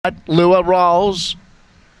Lure rolls.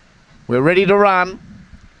 We're ready to run.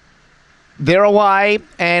 They're away,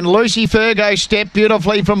 and Lucy Fergo stepped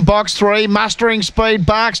beautifully from box 3. Mustering speed,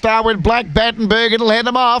 Barkstar with Black Battenberg. It'll head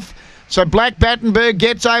them off. So Black Battenberg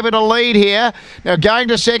gets over to lead here. Now going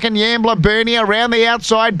to second, Yambler Bernie. Around the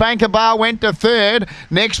outside, Banker Bar went to third.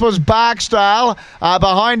 Next was Barkstar.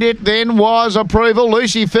 Behind it then was Approval.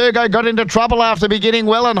 Lucy Fergo got into trouble after beginning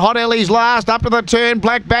well, and Hot Ellie's last. Up to the turn,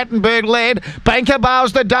 Black Battenberg led. Banker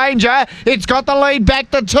Bar's the danger. It's got the lead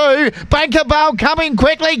back to 2. Banker Bar coming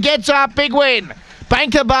quickly, gets up, big win.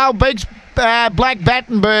 Banker Bar beats Black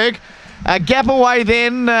Battenberg. A gap away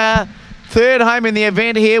then. Third home in the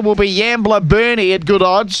event here will be Yambler Bernie at good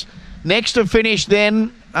odds. Next to finish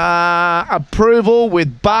then, Approval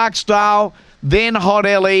with Barksdale, then Hot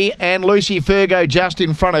Ellie and Lucy Fergo just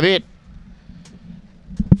in front of it.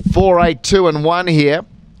 4, 8, 2 and 1 here.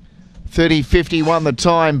 30.51 the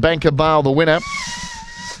time. Banker Bale the winner.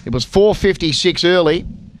 It was 4.56 early.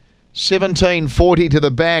 17.40 to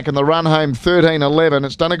the back, and the run home 13.11.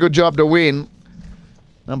 It's done a good job to win.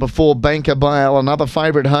 Number 4, Banker Bale, another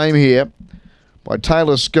favourite home here by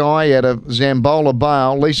Taylor Sky out of Zambola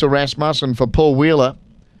Bale. Lisa Rasmussen for Paul Wheeler.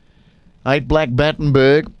 8, Black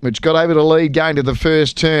Battenberg, which got over the lead going to the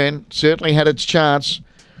first turn. Certainly had its chance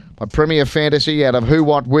by Premier Fantasy out of Who,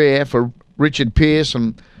 What, Where for Richard Pearce,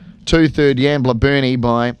 and 2, third Yambler Bernie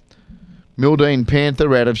by Mildine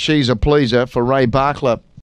Panther out of She's a Pleaser for Ray Barkler.